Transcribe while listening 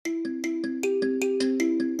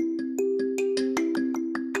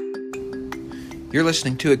You're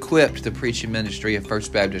listening to Equipped, the preaching ministry of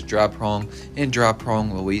First Baptist Dry Prong in Dry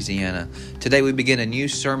Prong, Louisiana. Today we begin a new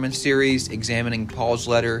sermon series examining Paul's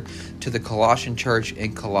letter to the Colossian church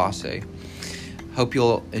in Colossae. Hope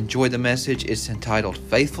you'll enjoy the message. It's entitled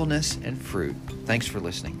Faithfulness and Fruit. Thanks for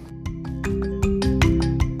listening.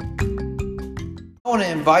 I want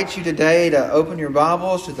to invite you today to open your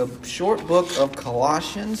Bibles to the short book of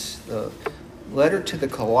Colossians, the letter to the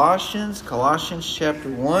Colossians, Colossians chapter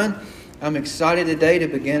 1. I'm excited today to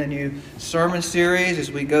begin a new sermon series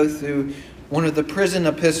as we go through one of the prison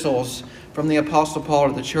epistles from the Apostle Paul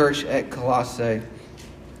to the church at Colossae.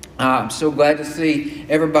 I'm so glad to see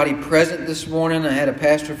everybody present this morning. I had a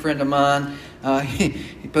pastor friend of mine.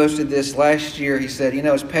 He posted this last year. He said,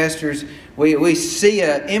 as pastors, we see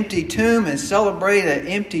an empty tomb and celebrate an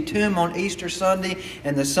empty tomb on Easter Sunday.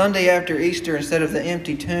 And the Sunday after Easter, instead of the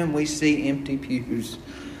empty tomb, we see empty pews.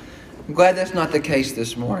 I'm glad that's not the case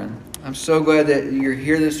this morning. I'm so glad that you're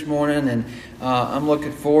here this morning, and I'm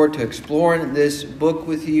looking forward to exploring this book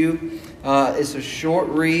with you. It's a short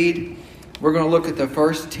read. We're going to look at the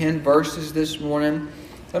first 10 verses this morning.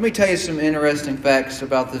 Let me tell you some interesting facts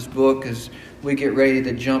about this book as we get ready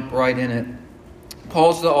to jump right in it.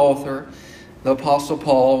 Paul's the author, the Apostle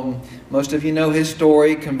Paul. Most of you know his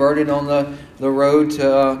story, converted on the road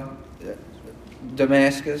to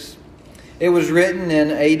Damascus. It was written in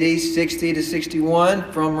AD 60 to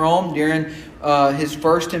 61 from Rome during his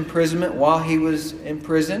first imprisonment while he was in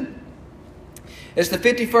prison. It's the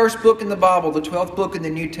 51st book in the Bible, the 12th book in the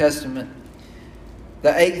New Testament, the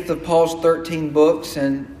 8th of Paul's 13 books,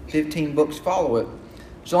 and 15 books follow it.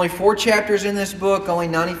 There's only 4 chapters in this book, only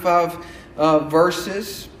 95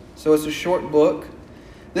 verses, so it's a short book.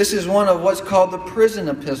 This is one of what's called the prison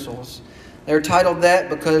epistles. They're titled that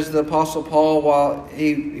because the Apostle Paul, while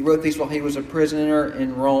he wrote these while he was a prisoner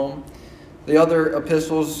in Rome. The other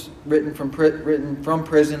epistles written from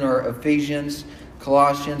prison are Ephesians,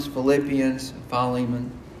 Colossians, Philippians, and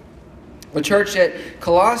Philemon. The church at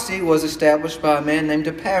Colossae was established by a man named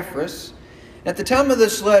Epaphras. At the time of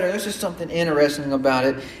this letter, there's just something interesting about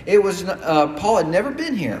it. It was Paul had never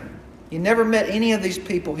been here. He never met any of these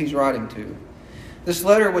people he's writing to. This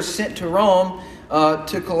letter was sent to Rome,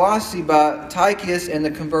 to Colossae by Tychus and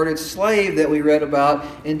the converted slave that we read about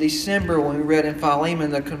in December when we read in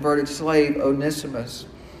Philemon the converted slave Onesimus.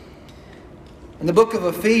 In the book of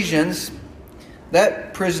Ephesians,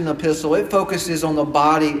 that prison epistle, it focuses on the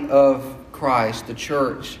body of Christ, the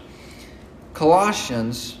church.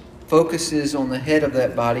 Colossians focuses on the head of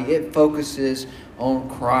that body. It focuses on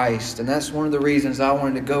Christ. And that's one of the reasons I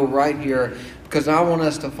wanted to go right here, because I want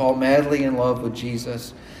us to fall madly in love with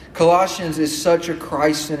Jesus. Colossians is such a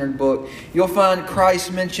Christ-centered book. You'll find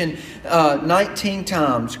Christ mentioned 19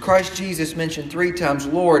 times. Christ Jesus mentioned 3 times.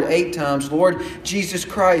 Lord 8 times. Lord Jesus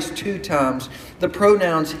Christ 2 times. The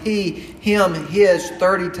pronouns he, him, his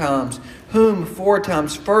 30 times. Whom 4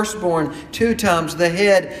 times. Firstborn 2 times. The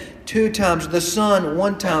head 2 times. The Son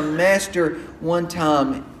 1 time. Master 1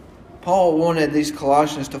 time. Paul wanted these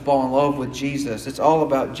Colossians to fall in love with Jesus. It's all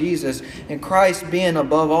about Jesus and Christ being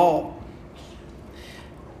above all.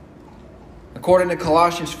 According to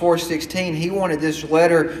Colossians 4:16, he wanted this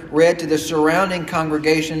letter read to the surrounding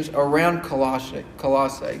congregations around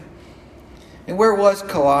Colossae. And where was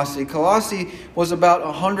Colossae? Colossae was about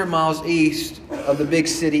 100 miles east of the big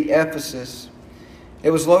city Ephesus.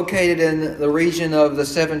 It was located in the region of the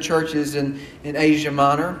 7 churches in Asia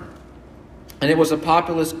Minor. And it was a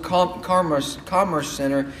populous commerce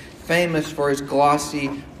center famous for its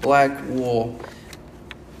glossy black wool.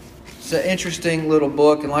 It's an interesting little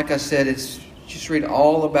book, and like I said, it's just read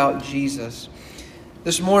all about Jesus.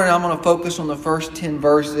 This morning I'm going to focus on the first 10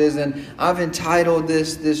 verses, and I've entitled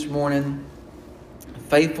this morning,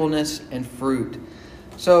 Faithfulness and Fruit.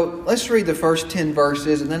 So let's read the first 10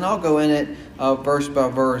 verses, and then I'll go in it verse by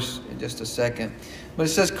verse in just a second. But it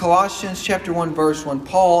says, Colossians chapter 1, verse 1,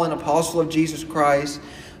 Paul, an apostle of Jesus Christ,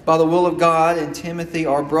 by the will of God, and Timothy,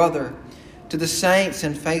 our brother, to the saints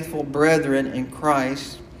and faithful brethren in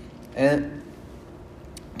Christ, and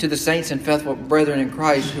to the saints and faithful brethren in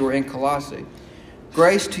Christ who are in Colossae.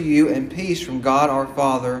 Grace to you and peace from God our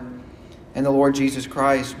Father and the Lord Jesus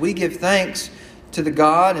Christ. We give thanks to the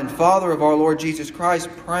God and Father of our Lord Jesus Christ,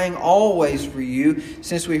 praying always for you,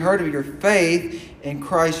 since we heard of your faith in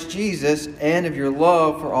Christ Jesus and of your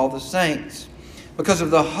love for all the saints, because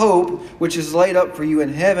of the hope which is laid up for you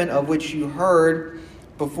in heaven, of which you heard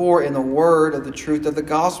before in the word of the truth of the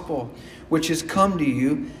gospel, which has come to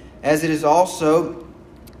you, as it is also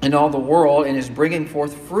in all the world, and is bringing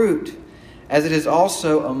forth fruit, as it is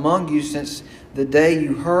also among you since the day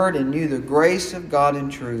you heard and knew the grace of God in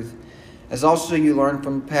truth, as also you learned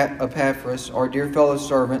from Epaphras, our dear fellow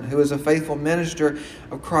servant, who is a faithful minister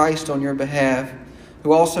of Christ on your behalf,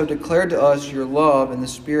 who also declared to us your love in the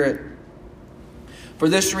Spirit. For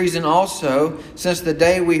this reason also, since the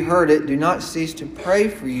day we heard it, do not cease to pray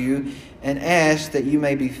for you and ask that you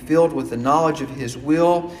may be filled with the knowledge of His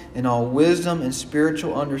will in all wisdom and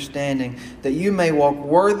spiritual understanding, that you may walk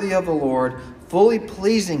worthy of the Lord, fully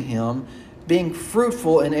pleasing Him, being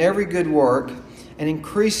fruitful in every good work, and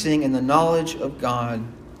increasing in the knowledge of God.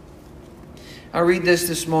 I read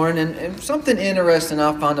this morning, and something interesting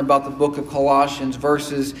I find about the book of Colossians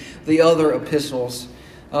versus the other epistles,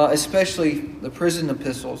 especially the prison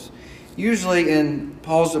epistles. Usually in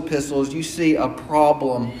Paul's epistles, you see a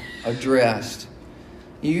problem addressed.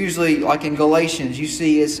 You usually, like in Galatians, you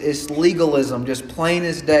see it's legalism, just plain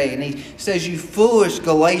as day. And he says, you foolish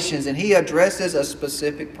Galatians, and he addresses a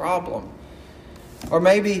specific problem. Or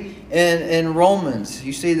maybe in Romans,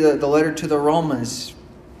 you see the letter to the Romans.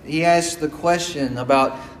 He asks the question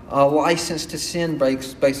about a license to sin,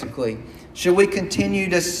 basically. Should we continue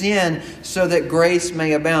to sin so that grace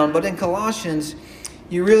may abound? But in Colossians,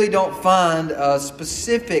 you really don't find a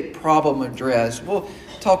specific problem addressed. We'll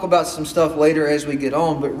talk about some stuff later as we get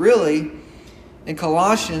on. But really, in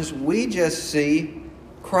Colossians, we just see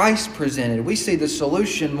Christ presented. We see the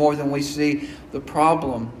solution more than we see the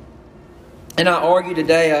problem. And I argue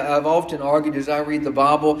today, I've often argued as I read the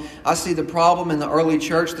Bible, I see the problem in the early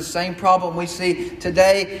church, the same problem we see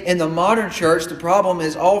today in the modern church. The problem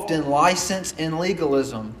is often license and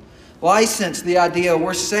legalism. License, the idea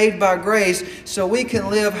we're saved by grace so we can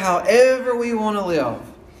live however we want to live.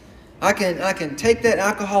 I can take that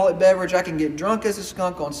alcoholic beverage, I can get drunk as a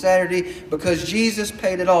skunk on Saturday because Jesus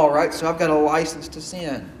paid it all, right? So I've got a license to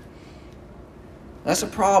sin. That's a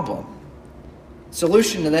problem.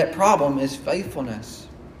 Solution to that problem is faithfulness.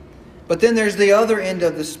 But then there's the other end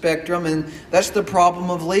of the spectrum, and that's the problem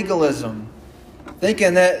of legalism.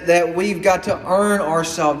 Thinking that we've got to earn our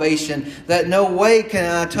salvation, that no way can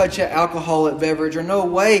I touch an alcoholic beverage, or no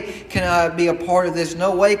way can I be a part of this,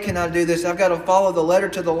 no way can I do this. I've got to follow the letter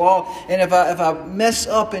to the law, and if I mess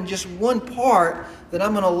up in just one part, then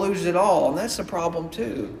I'm going to lose it all. And that's a problem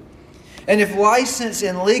too. And if license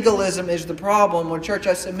and legalism is the problem, well, church,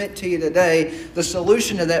 I submit to you today, the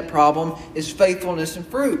solution to that problem is faithfulness and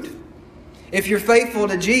fruit. If you're faithful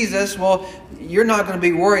to Jesus, well, you're not going to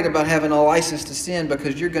be worried about having a license to sin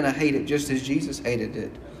because you're going to hate it just as Jesus hated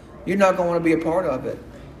it. You're not going to want to be a part of it.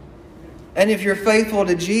 And if you're faithful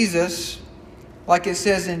to Jesus, like it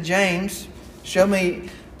says in James, show me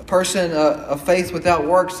a person of faith without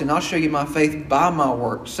works, and I'll show you my faith by my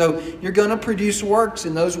works. So you're going to produce works,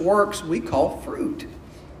 and those works we call fruit.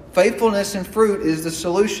 Faithfulness and fruit is the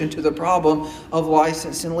solution to the problem of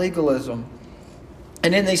license and legalism.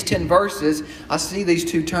 And in these 10 verses, I see these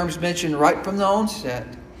two terms mentioned right from the onset.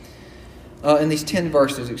 In these 10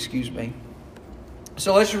 verses,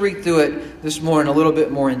 So let's read through it this morning a little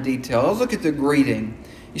bit more in detail. Let's look at the greeting.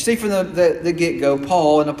 You see from the get-go,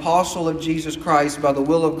 Paul, an apostle of Jesus Christ by the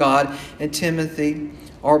will of God, and Timothy,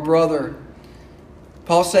 our brother.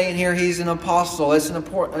 Paul's saying here he's an apostle. That's an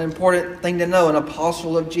important thing to know, an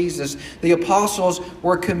apostle of Jesus. The apostles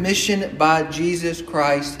were commissioned by Jesus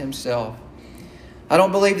Christ himself. I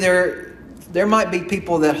don't believe there might be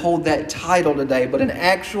people that hold that title today, but an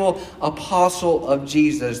actual apostle of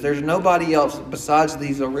Jesus. There's nobody else besides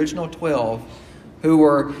these original 12 who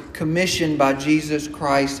were commissioned by Jesus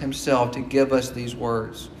Christ himself to give us these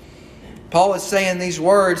words. Paul is saying these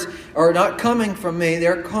words are not coming from me.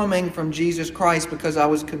 They're coming from Jesus Christ because I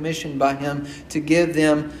was commissioned by him to give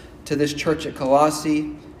them to this church at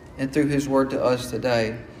Colossae and through his word to us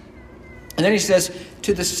today. And then he says,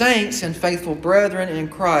 to the saints and faithful brethren in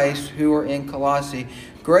Christ who are in Colossae,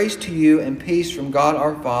 grace to you and peace from God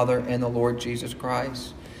our Father and the Lord Jesus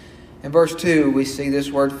Christ. In verse 2, we see this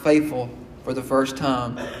word faithful for the first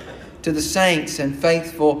time. To the saints and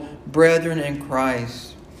faithful brethren in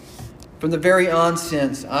Christ. From the very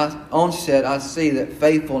onset, I see that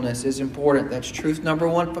faithfulness is important. That's truth number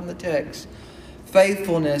one from the text.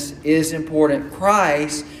 Faithfulness is important.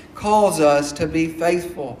 Christ calls us to be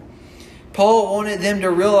faithful. Paul wanted them to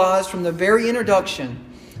realize from the very introduction,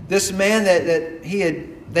 this man that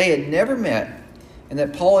they had never met and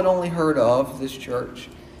that Paul had only heard of, this church,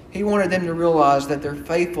 he wanted them to realize that their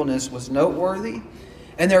faithfulness was noteworthy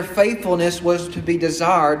and their faithfulness was to be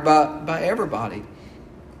desired by everybody.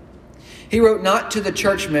 He wrote not to the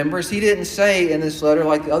church members. He didn't say in this letter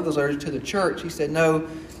like the other letters to the church. He said no,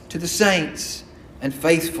 to the saints and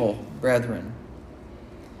faithful brethren.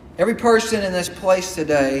 Every person in this place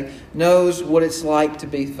today knows what it's like to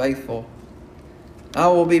be faithful. I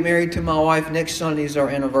will be married to my wife. Next Sunday is our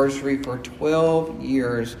anniversary for 12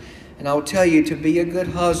 years. And I will tell you, to be a good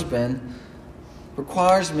husband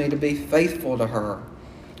requires me to be faithful to her.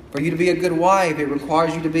 For you to be a good wife, it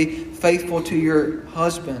requires you to be faithful to your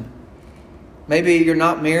husband. Maybe you're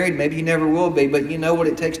not married, maybe you never will be, but you know what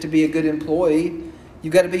it takes to be a good employee.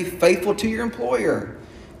 You've got to be faithful to your employer.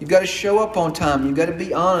 You've got to show up on time. You've got to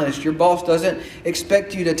be honest. Your boss doesn't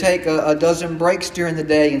expect you to take a dozen breaks during the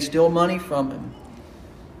day and steal money from him.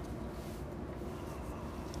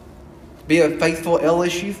 Be a faithful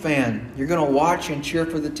LSU fan. You're going to watch and cheer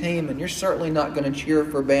for the team, and you're certainly not going to cheer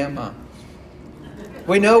for Bama.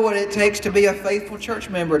 We know what it takes to be a faithful church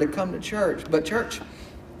member, to come to church. But church,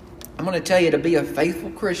 I'm going to tell you, to be a faithful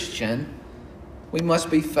Christian, we must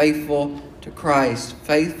be faithful to Christ.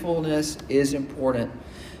 Faithfulness is important.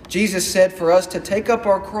 Jesus said for us to take up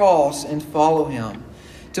our cross and follow Him.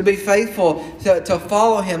 To be faithful, to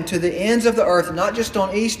follow Him to the ends of the earth, not just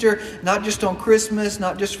on Easter, not just on Christmas,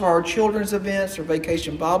 not just for our children's events or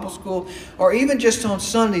Vacation Bible School, or even just on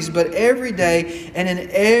Sundays, but every day and in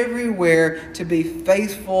everywhere to be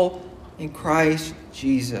faithful in Christ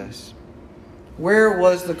Jesus. Where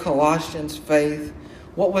was the Colossians' faith?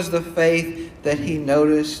 What was the faith that he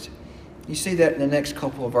noticed? You see that in the next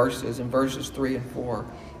couple of verses, in verses 3 and 4.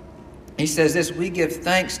 He says this: we give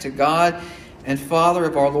thanks to God and Father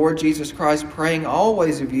of our Lord Jesus Christ, praying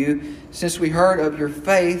always of you, since we heard of your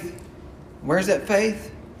faith. Where's that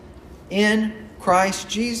faith? In Christ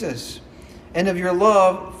Jesus, and of your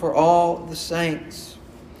love for all the saints.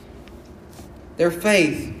 Their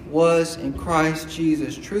faith was in Christ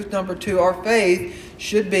Jesus. Truth number 2, our faith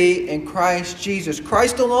should be in Christ Jesus.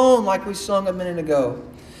 Christ alone, like we sung a minute ago.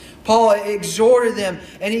 Paul exhorted them,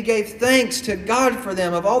 and he gave thanks to God for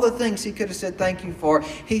them. Of all the things he could have said thank you for,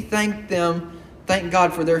 he thanked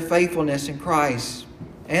God for their faithfulness in Christ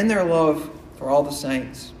and their love for all the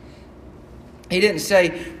saints. He didn't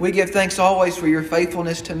say, we give thanks always for your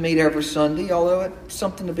faithfulness to meet every Sunday, although it's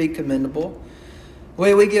something to be commendable.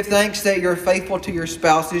 We give thanks that you're faithful to your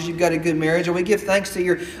spouses, you've got a good marriage, or we give thanks that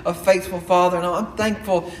you're a faithful father. No, I'm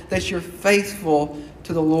thankful that you're faithful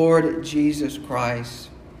to the Lord Jesus Christ.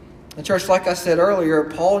 And church, like I said earlier,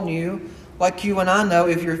 Paul knew, like you and I know,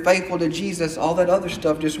 if you're faithful to Jesus, all that other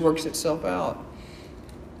stuff just works itself out.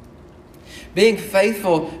 Being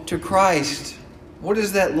faithful to Christ, what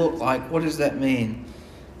does that look like? What does that mean?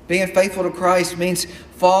 Being faithful to Christ means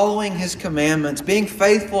following His commandments. Being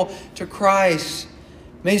faithful to Christ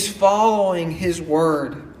means following His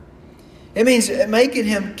Word. It means making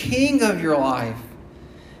Him King of your life.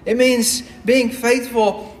 It means being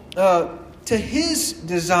faithful to His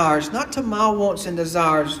desires, not to my wants and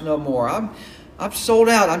desires no more. I'm sold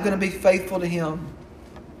out. I'm going to be faithful to Him.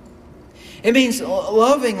 It means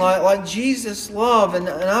loving like Jesus loved. And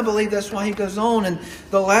I believe that's why he goes on in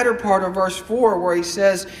the latter part of verse 4 where he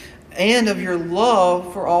says, and of your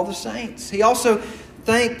love for all the saints. He also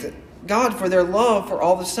thanked God for their love for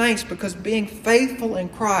all the saints, because being faithful in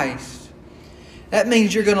Christ, that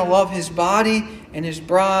means you're going to love His body and His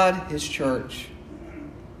bride, His church.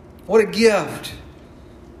 What a gift.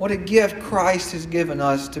 What a gift Christ has given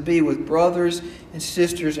us to be with brothers and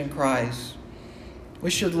sisters in Christ. We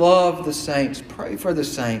should love the saints, pray for the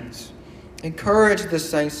saints, encourage the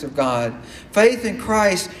saints of God. Faith in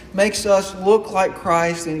Christ makes us look like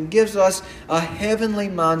Christ and gives us a heavenly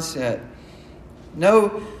mindset.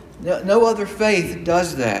 No other faith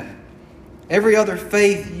does that. Every other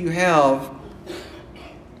faith you have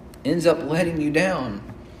ends up letting you down.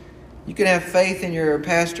 You can have faith in your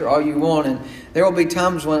pastor all you want, and there will be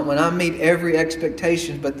times when I meet every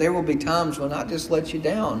expectation, but there will be times when I just let you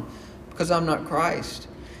down because I'm not Christ.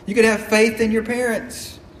 You can have faith in your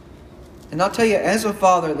parents. And I'll tell you, as a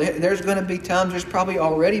father, there's going to be times, there's probably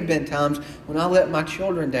already been times when I let my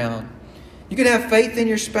children down. You can have faith in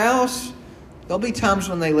your spouse. There'll be times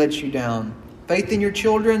when they let you down. Faith in your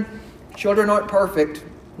children. Children aren't perfect.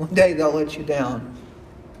 One day they'll let you down.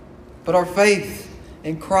 But our faith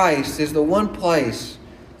in Christ is the one place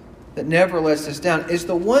that never lets us down. It's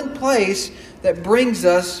the one place that brings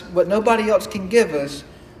us what nobody else can give us,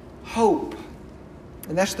 hope.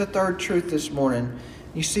 And that's the third truth this morning.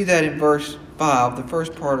 You see that in verse 5, the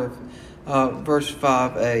first part of verse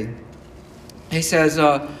 5a. He says,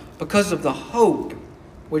 because of the hope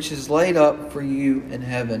which is laid up for you in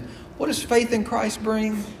heaven. What does faith in Christ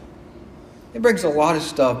bring? It brings a lot of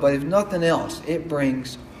stuff, but if nothing else, it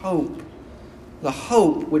brings hope. The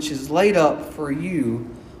hope which is laid up for you,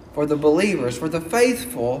 for the believers, for the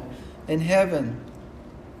faithful in heaven.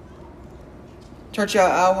 Church,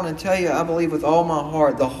 I want to tell you, I believe with all my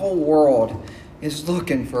heart, the whole world is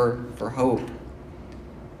looking for hope.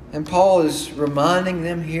 And Paul is reminding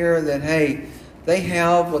them here that, hey, they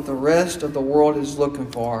have what the rest of the world is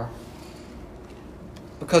looking for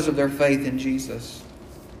because of their faith in Jesus.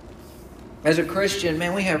 As a Christian,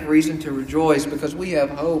 man, we have reason to rejoice because we have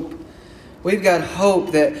hope. We've got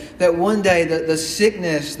hope that one day the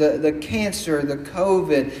sickness, the cancer, the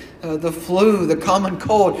COVID, the flu, the common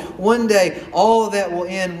cold, one day all of that will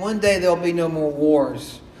end. One day there'll be no more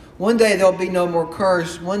wars. One day there'll be no more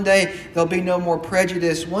curse. One day there'll be no more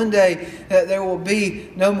prejudice. One day there will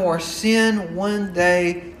be no more sin. One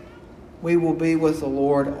day we will be with the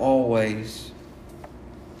Lord always.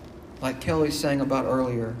 Like Kelly sang about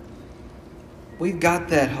earlier. We've got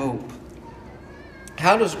that hope.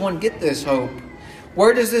 How does one get this hope?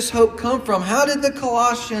 Where does this hope come from? How did the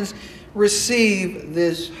Colossians receive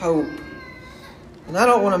this hope? And I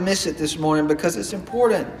don't want to miss it this morning because it's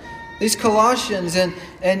important. These Colossians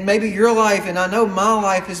and maybe your life, and I know my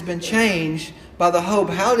life has been changed by the hope.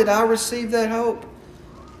 How did I receive that hope?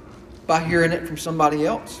 By hearing it from somebody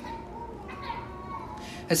else.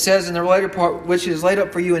 It says in the later part, which is laid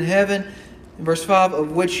up for you in heaven, in verse 5,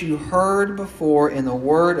 of which you heard before in the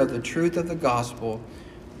word of the truth of the gospel,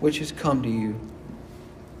 which has come to you.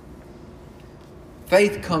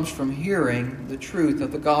 Faith comes from hearing the truth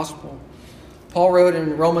of the gospel. Paul wrote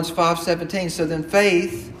in Romans 5:17, so then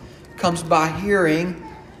faith comes by hearing,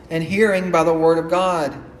 and hearing by the word of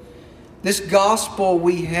God. This gospel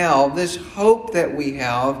we have, this hope that we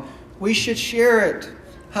have, we should share it.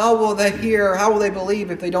 How will they hear? How will they believe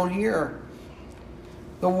if they don't hear?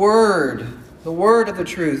 The word of the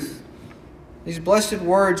truth. These blessed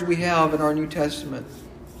words we have in our New Testament.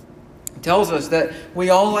 It tells us that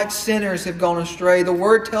we all like sinners have gone astray. The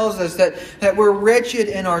Word tells us that we're wretched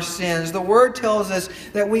in our sins. The Word tells us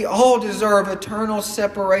that we all deserve eternal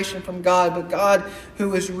separation from God. But God,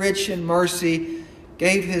 who is rich in mercy,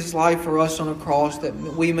 gave His life for us on a cross that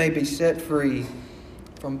we may be set free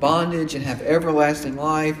from bondage and have everlasting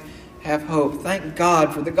life, have hope. Thank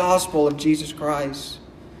God for the gospel of Jesus Christ.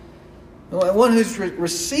 One who's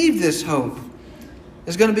received this hope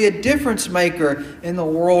is going to be a difference maker in the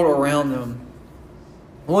world around them.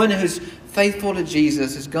 One who's faithful to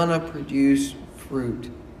Jesus is going to produce fruit.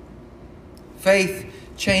 Faith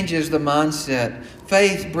changes the mindset.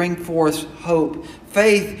 Faith brings forth hope.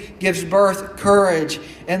 Faith gives birth courage.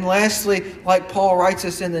 And lastly, like Paul writes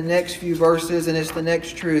us in the next few verses, and it's the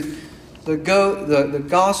next truth, the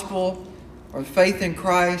gospel or faith in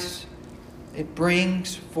Christ, it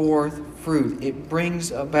brings forth fruit. It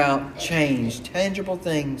brings about change, tangible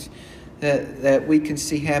things that we can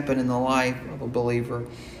see happen in the life of a believer.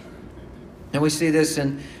 And we see this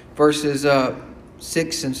in verses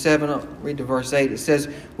 6 and 7. I'll read to verse 8. It says,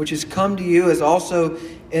 which has come to you is also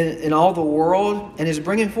in all the world, and is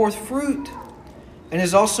bringing forth fruit, and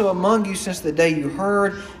is also among you since the day you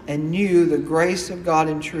heard and knew the grace of God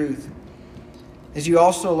in truth. As you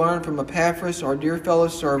also learned from Epaphras, our dear fellow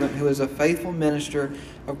servant, who is a faithful minister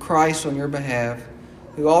of Christ on your behalf,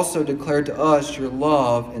 who also declared to us your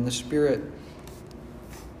love in the Spirit.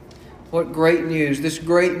 What great news,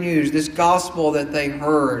 this gospel that they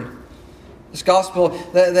heard. This gospel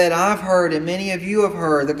that I've heard and many of you have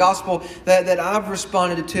heard. The gospel that I've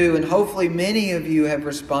responded to and hopefully many of you have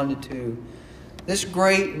responded to. This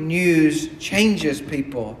great news changes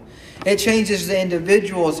people. It changes the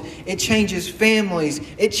individuals. It changes families.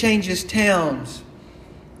 It changes towns.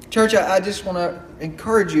 Church, I just want to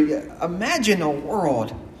encourage you. Imagine a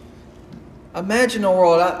world. Imagine a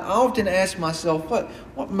world. I often ask myself,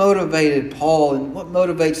 what motivated Paul and what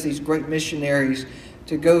motivates these great missionaries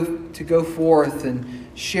to go forth and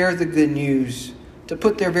share the good news, to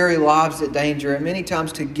put their very lives at danger, and many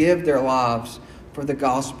times to give their lives for the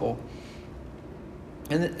gospel.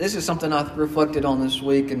 And this is something I've reflected on this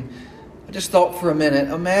week, and I just thought for a minute,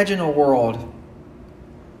 imagine a world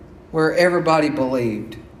where everybody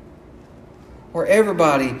believed, where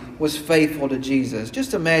everybody was faithful to Jesus.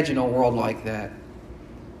 Just imagine a world like that.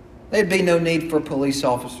 There'd be no need for police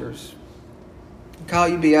officers. Kyle,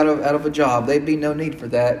 you'd be out of a job. There'd be no need for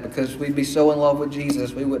that because we'd be so in love with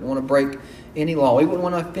Jesus, we wouldn't want to break any law. We wouldn't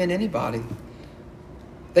want to offend anybody.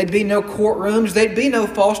 There'd be no courtrooms. There'd be no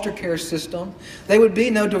foster care system. There would be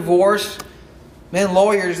no divorce. Man,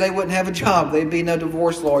 lawyers, they wouldn't have a job. There'd be no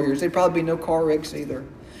divorce lawyers. There'd probably be no car wrecks either.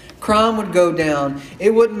 Crime would go down.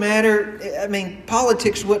 It wouldn't matter.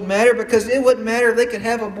 Politics wouldn't matter because it wouldn't matter if they could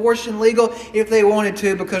have abortion legal if they wanted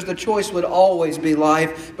to, because the choice would always be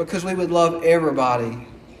life, because we would love everybody.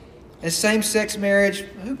 And same-sex marriage,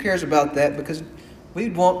 who cares about that? Because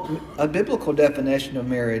we'd want a biblical definition of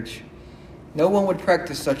marriage. No one would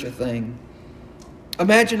practice such a thing.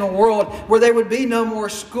 Imagine a world where there would be no more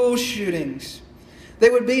school shootings.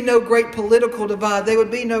 There would be no great political divide. There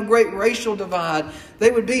would be no great racial divide.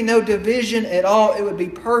 There would be no division at all. It would be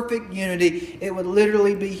perfect unity. It would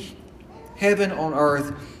literally be heaven on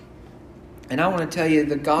earth. And I want to tell you,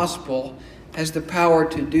 the gospel has the power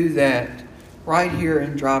to do that right here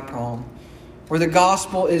in Dry Palm. Where the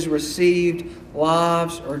gospel is received,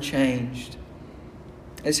 lives are changed.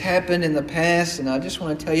 It's happened in the past, and I just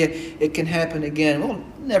want to tell you, it can happen again. We'll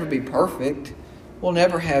never be perfect. We'll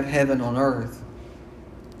never have heaven on earth.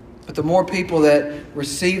 But the more people that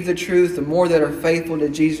receive the truth, the more that are faithful to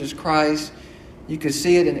Jesus Christ, you can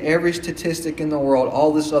see it in every statistic in the world.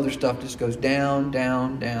 All this other stuff just goes down,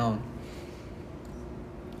 down, down.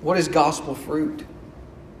 What is gospel fruit?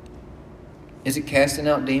 Is it casting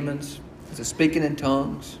out demons? Is it speaking in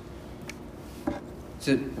tongues? Is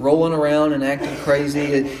it rolling around and acting crazy?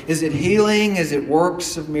 Is it healing? Is it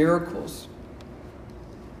works of miracles?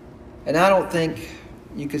 And I don't think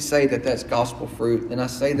you could say that that's gospel fruit. And I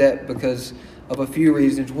say that because of a few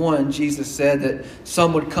reasons. One, Jesus said that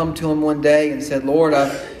some would come to Him one day and said, Lord,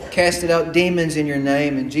 I've casted out demons in your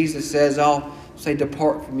name. And Jesus says, I'll say,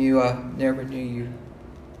 depart from you. I never knew you.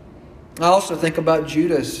 I also think about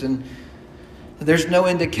Judas, and there's no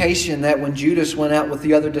indication that when Judas went out with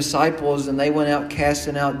the other disciples and they went out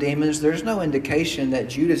casting out demons, there's no indication that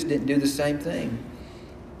Judas didn't do the same thing.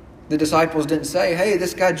 The disciples didn't say, hey,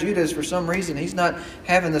 this guy Judas, for some reason, he's not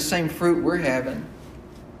having the same fruit we're having.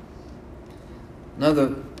 No,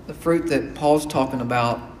 the fruit that Paul's talking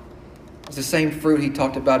about is the same fruit he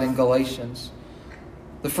talked about in Galatians.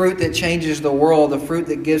 The fruit that changes the world, the fruit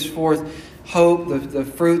that gives forth hope, the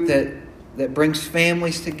fruit that brings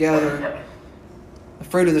families together. The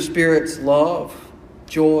fruit of the Spirit's love,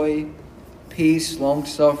 joy, peace,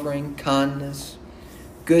 long-suffering, kindness,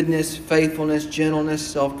 goodness, faithfulness, gentleness,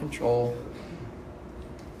 self-control.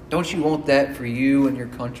 Don't you want that for you and your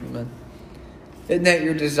countrymen? Isn't that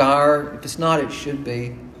your desire? If it's not, it should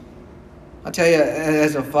be. I tell you,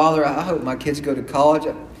 as a father, I hope my kids go to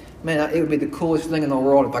college. Man, it would be the coolest thing in the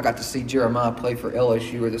world if I got to see Jeremiah play for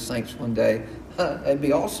LSU or the Saints one day. That'd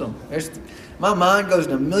be awesome. My mind goes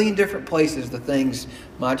in a million different places, the things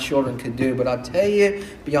my children could do. But I tell you,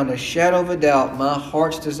 beyond a shadow of a doubt, my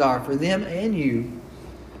heart's desire for them and you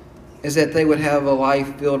is that they would have a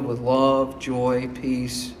life filled with love, joy,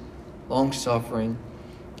 peace, long-suffering,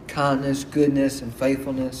 kindness, goodness, and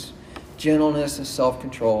faithfulness, gentleness, and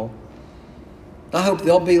self-control. I hope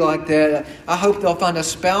they'll be like that. I hope they'll find a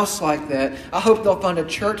spouse like that. I hope they'll find a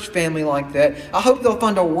church family like that. I hope they'll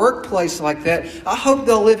find a workplace like that. I hope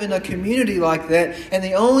they'll live in a community like that. And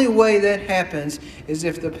the only way that happens is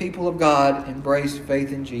if the people of God embrace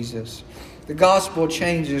faith in Jesus. The gospel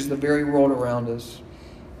changes the very world around us.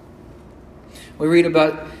 We read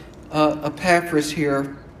about Epaphras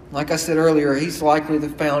here. Like I said earlier, he's likely the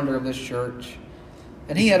founder of this church.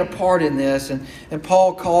 And he had a part in this. And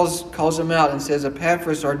Paul calls him out and says,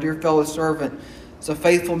 Epaphras, our dear fellow servant, is a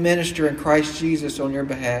faithful minister in Christ Jesus on your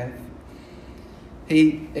behalf.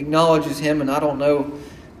 He acknowledges him, and I don't know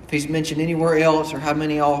if he's mentioned anywhere else or how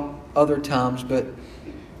many other times, but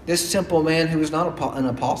this simple man who was not an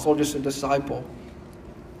apostle, just a disciple,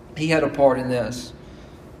 he had a part in this.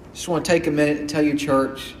 Just want to take a minute and tell you,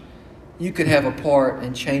 church, you could have a part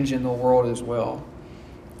in changing the world as well.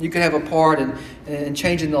 You could have a part in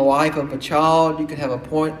changing the life of a child. You could have a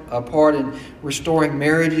part in restoring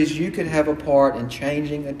marriages. You could have a part in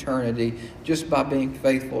changing eternity just by being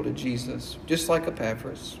faithful to Jesus, just like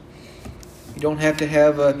Epaphras. You don't have to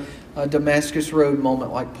have a Damascus Road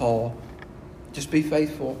moment like Paul. Just be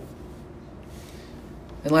faithful.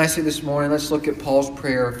 And lastly this morning, let's look at Paul's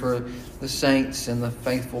prayer for the saints and the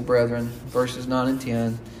faithful brethren, verses 9 and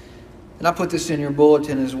 10. And I put this in your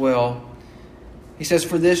bulletin as well. He says,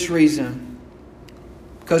 for this reason,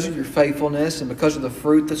 because of your faithfulness and because of the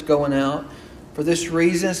fruit that's going out, for this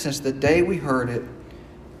reason, since the day we heard it,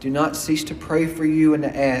 do not cease to pray for you and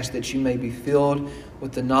to ask that you may be filled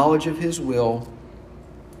with the knowledge of His will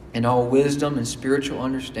and all wisdom and spiritual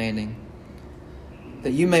understanding,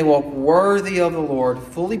 that you may walk worthy of the Lord,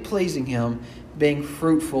 fully pleasing Him, being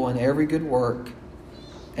fruitful in every good work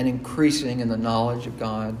and increasing in the knowledge of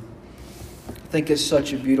God. I think it's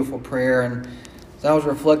such a beautiful prayer, and as I was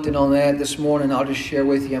reflecting on that this morning, I'll just share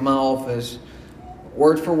with you in my office,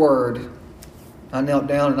 word for word. I knelt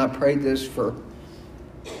down and I prayed this for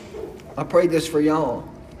y'all.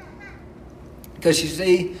 Because you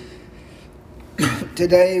see,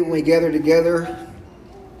 today when we gather together,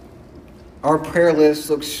 our prayer list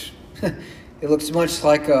looks much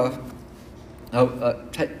like a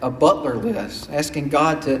butler list, asking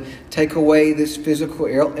God to take away this physical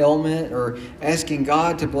ailment or asking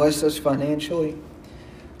God to bless us financially.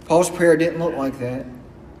 Paul's prayer didn't look like that.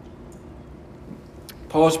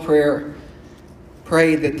 Paul's prayer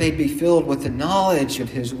prayed that they'd be filled with the knowledge of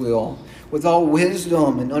His will, with all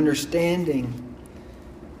wisdom and understanding.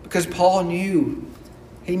 Because Paul knew,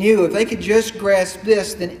 he knew if they could just grasp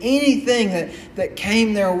this, then anything that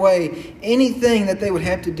came their way, anything that they would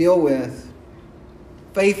have to deal with,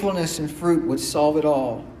 faithfulness and fruit would solve it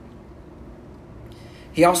all.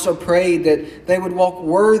 He also prayed that they would walk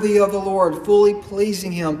worthy of the Lord, fully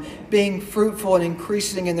pleasing Him, being fruitful and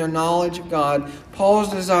increasing in their knowledge of God.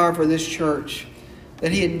 Paul's desire for this church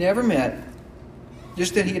that he had never met,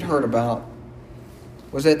 just that he had heard about,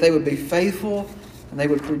 was that they would be faithful and they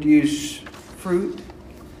would produce fruit,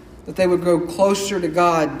 that they would grow closer to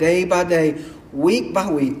God day by day, week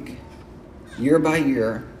by week, year by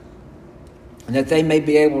year, and that they may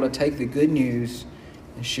be able to take the good news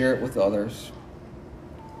and share it with others.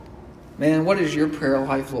 Man, what does your prayer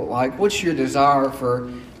life look like? What's your desire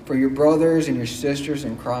for your brothers and your sisters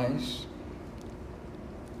in Christ?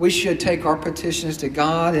 We should take our petitions to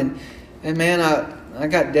God. And man, I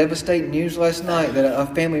got devastating news last night that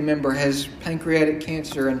a family member has pancreatic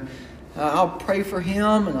cancer. And I'll pray for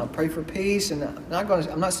him and I'll pray for peace. And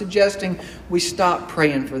I'm not suggesting we stop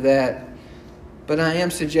praying for that. But I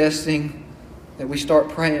am suggesting that we start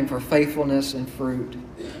praying for faithfulness and fruit.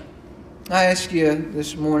 I ask you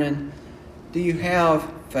this morning, do you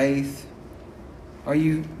have faith? Are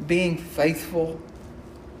you being faithful?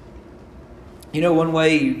 You know, one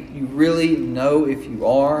way you really know if you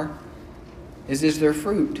are is there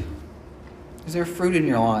fruit? Is there fruit in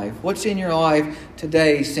your life? What's in your life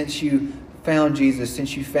today since you found Jesus,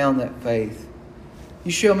 since you found that faith?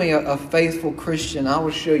 You show me a faithful Christian, I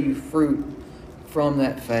will show you fruit from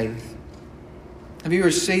that faith. Have you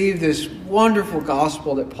received this wonderful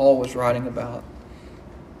gospel that Paul was writing about?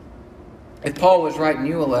 If Paul was writing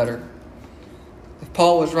you a letter, if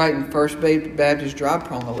Paul was writing First Baptist Dry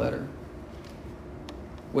Prong a letter,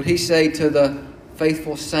 would he say to the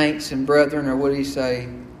faithful saints and brethren, or would he say,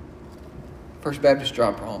 First Baptist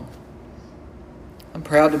Dry Prong, I'm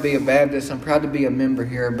proud to be a Baptist, I'm proud to be a member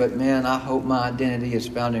here, but man, I hope my identity is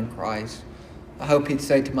found in Christ. I hope he'd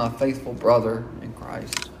say to my faithful brother in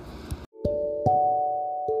Christ.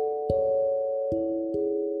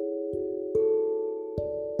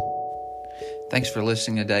 Thanks for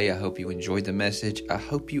listening today. I hope you enjoyed the message. I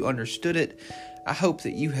hope you understood it. I hope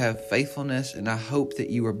that you have faithfulness, and I hope that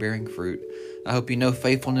you are bearing fruit. I hope you know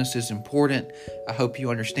faithfulness is important. I hope you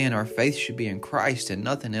understand our faith should be in Christ and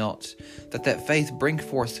nothing else. That faith brings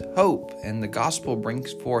forth hope, and the gospel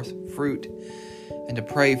brings forth fruit. And to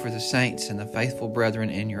pray for the saints and the faithful brethren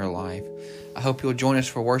in your life. I hope you'll join us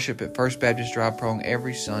for worship at First Baptist Dry Prong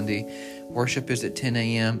every Sunday. Worship is at 10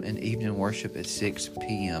 a.m. and evening worship at 6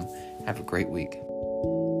 p.m. Have a great week.